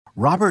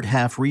Robert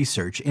Half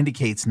research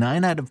indicates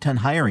 9 out of 10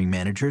 hiring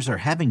managers are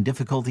having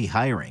difficulty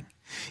hiring.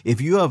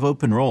 If you have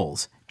open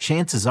roles,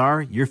 chances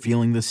are you're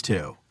feeling this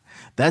too.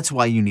 That's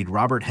why you need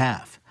Robert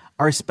Half.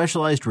 Our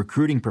specialized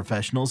recruiting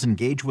professionals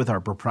engage with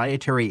our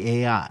proprietary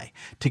AI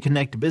to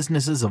connect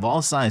businesses of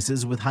all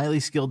sizes with highly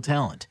skilled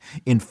talent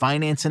in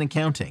finance and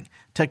accounting,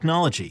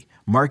 technology,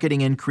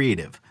 marketing and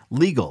creative,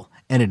 legal,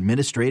 and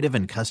administrative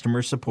and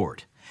customer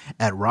support.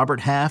 At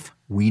Robert Half,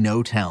 we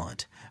know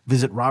talent.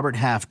 Visit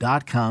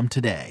roberthalf.com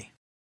today.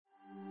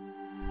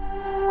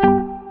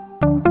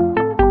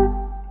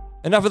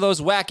 Enough of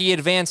those wacky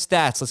advanced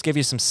stats. Let's give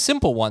you some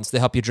simple ones to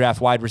help you draft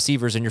wide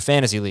receivers in your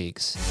fantasy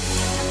leagues.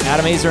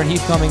 Adam Aizer and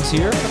Heath Cummings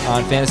here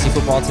on Fantasy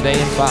Football Today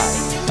in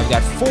 5. I've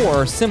got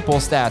 4 simple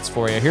stats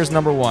for you. Here's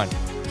number 1.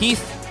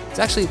 Heath,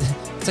 it's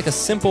like a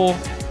simple,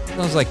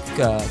 those like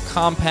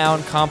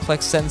compound,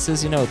 complex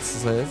sentences.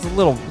 It's a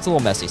little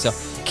messy. So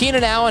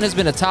Keenan Allen has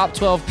been a top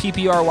 12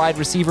 PPR wide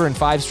receiver in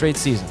 5 straight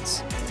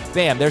seasons.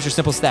 Bam, there's your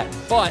simple stat.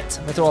 But,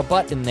 I'm going to throw a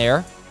but in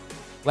there.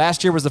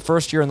 Last year was the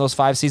first year in those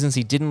 5 seasons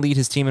he didn't lead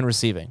his team in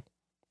receiving.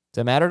 Does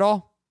that matter at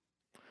all?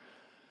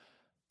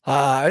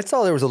 I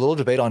saw there was a little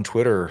debate on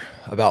Twitter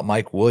about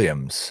Mike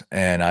Williams,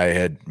 and I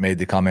had made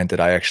the comment that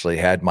I actually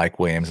had Mike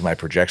Williams in my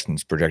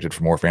projections projected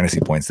for more fantasy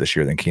points this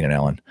year than Keenan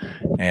Allen.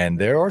 And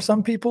there are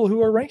some people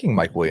who are ranking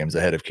Mike Williams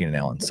ahead of Keenan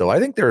Allen. So I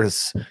think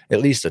there's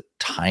at least a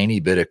tiny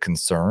bit of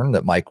concern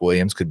that Mike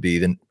Williams could be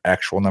the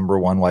actual number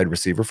 1 wide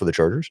receiver for the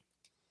Chargers.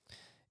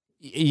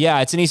 Yeah,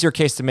 it's an easier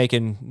case to make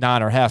in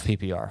non or half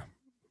PPR,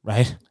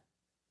 right?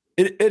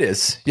 It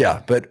is,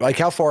 yeah. But like,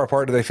 how far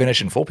apart do they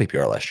finish in full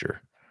PPR last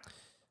year?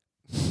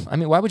 I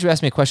mean, why would you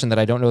ask me a question that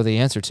I don't know the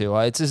answer to?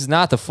 This is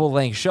not the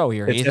full-length show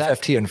here. It's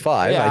FFT and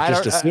 5. Yeah, I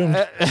just assumed.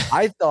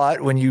 I thought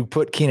when you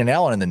put Keenan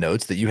Allen in the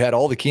notes that you had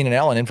all the Keenan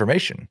Allen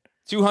information.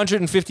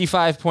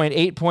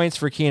 255.8 points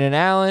for Keenan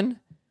Allen,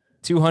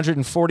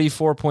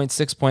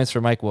 244.6 points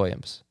for Mike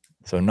Williams.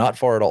 So not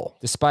far at all.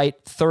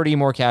 Despite 30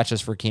 more catches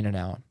for Keenan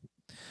Allen.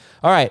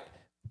 All right,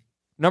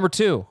 number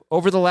 2.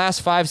 Over the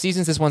last 5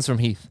 seasons, this one's from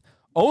Heath.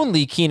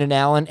 Only Keenan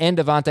Allen and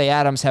Davante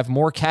Adams have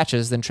more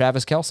catches than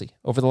Travis Kelce.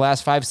 Over the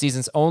last 5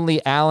 seasons,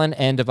 only Allen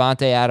and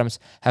Davante Adams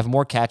have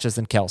more catches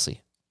than Kelce.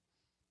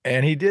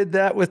 And he did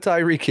that with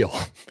Tyreek Hill.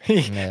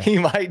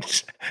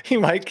 He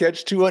might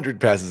catch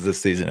 200 passes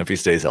this season if he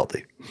stays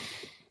healthy.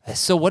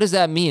 So what does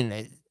that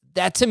mean?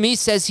 That to me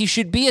says he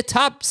should be a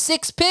top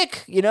 6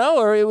 pick,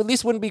 or it at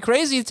least wouldn't be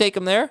crazy to take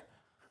him there.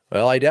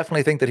 Well, I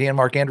definitely think that he and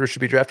Mark Andrews should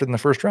be drafted in the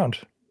first round.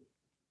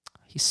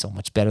 He's so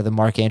much better than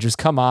Mark Andrews.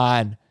 Come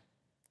on.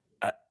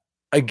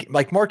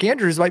 Like Mark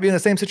Andrews might be in the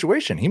same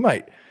situation. He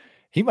might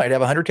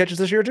have 100 catches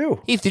this year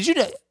too. Heath, did you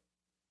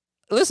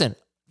listen?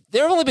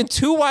 There have only been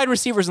 2 wide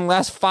receivers in the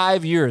last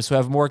 5 years who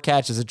have more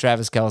catches than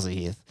Travis Kelce.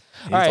 Heath,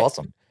 he's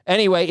awesome.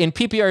 Anyway, in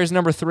PPR is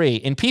number 3.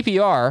 In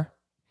PPR,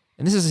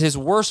 and this is his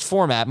worst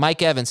format.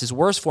 Mike Evans, his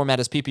worst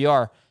format is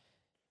PPR.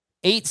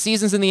 8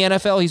 seasons in the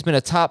NFL, he's been a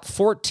top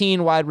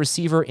 14 wide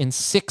receiver in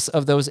 6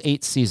 of those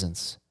 8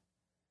 seasons.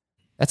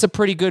 That's a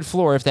pretty good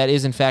floor if that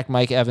is in fact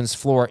Mike Evans'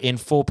 floor in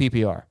full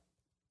PPR.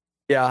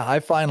 Yeah, I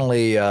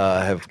finally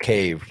have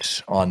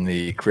caved on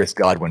the Chris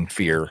Godwin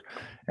fear,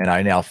 and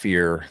I now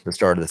fear the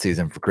start of the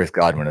season for Chris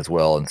Godwin as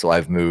well. And so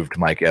I've moved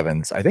Mike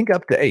Evans, I think,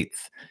 up to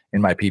 8th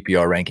in my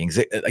PPR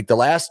rankings. Like the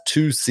last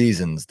 2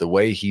 seasons, the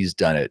way he's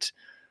done it,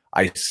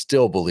 I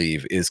still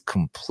believe is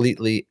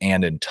completely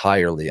and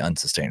entirely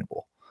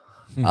unsustainable.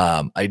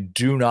 I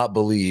do not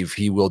believe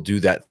he will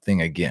do that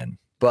thing again.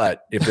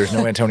 But if there's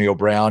no Antonio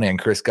Brown and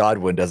Chris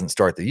Godwin doesn't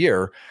start the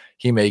year,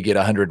 he may get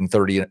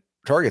 130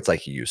 targets like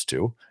he used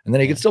to, and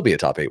then he could still be a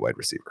top 8 wide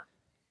receiver.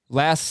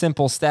 Last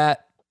simple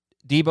stat,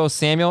 Deebo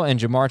Samuel and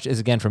Jamar, is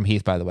again from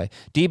Heath, by the way.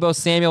 Deebo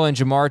Samuel and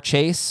Jamar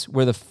Chase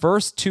were the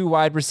first 2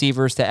 wide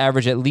receivers to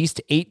average at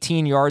least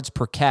 18 yards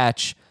per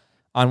catch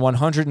on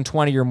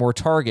 120 or more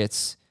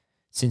targets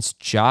since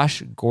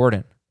Josh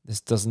Gordon. This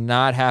does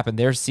not happen.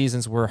 Their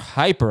seasons were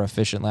hyper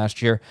efficient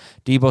last year.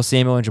 Deebo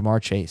Samuel and Jamar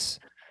Chase.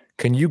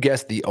 Can you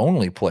guess the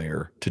only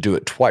player to do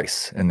it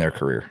twice in their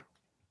career?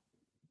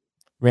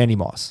 Randy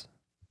Moss.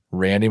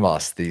 Randy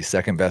Moss, the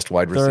second best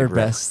wide receiver. Third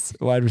best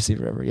wide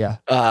receiver ever, yeah.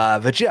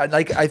 But yeah,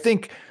 like I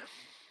think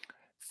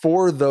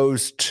for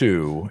those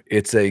 2,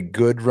 it's a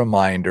good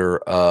reminder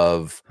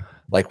of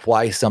like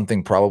why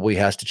something probably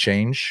has to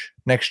change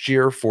next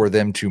year for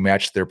them to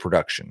match their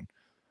production.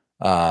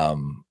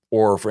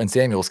 Or for in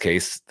Samuel's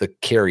case, the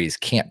carries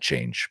can't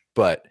change.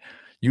 But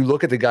you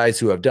look at the guys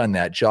who have done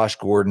that: Josh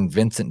Gordon,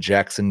 Vincent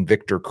Jackson,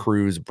 Victor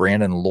Cruz,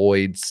 Brandon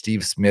Lloyd,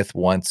 Steve Smith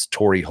once,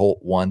 Torrey Holt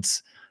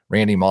once,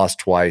 Randy Moss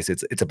twice.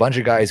 It's a bunch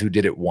of guys who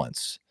did it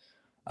once.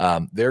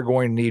 They're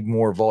going to need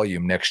more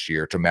volume next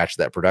year to match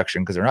that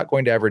production because they're not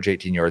going to average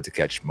 18 yards a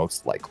catch,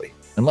 most likely.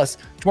 Unless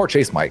Jamar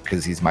Chase might,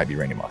 because he might be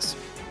Randy Moss.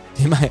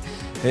 He might.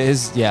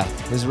 His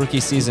rookie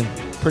season,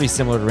 pretty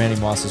similar to Randy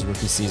Moss's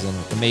rookie season.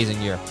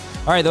 Amazing year.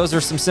 All right, those are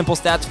some simple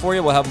stats for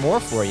you. We'll have more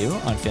for you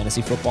on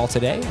Fantasy Football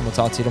Today, and we'll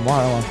talk to you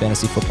tomorrow on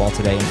Fantasy Football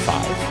Today in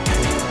 5.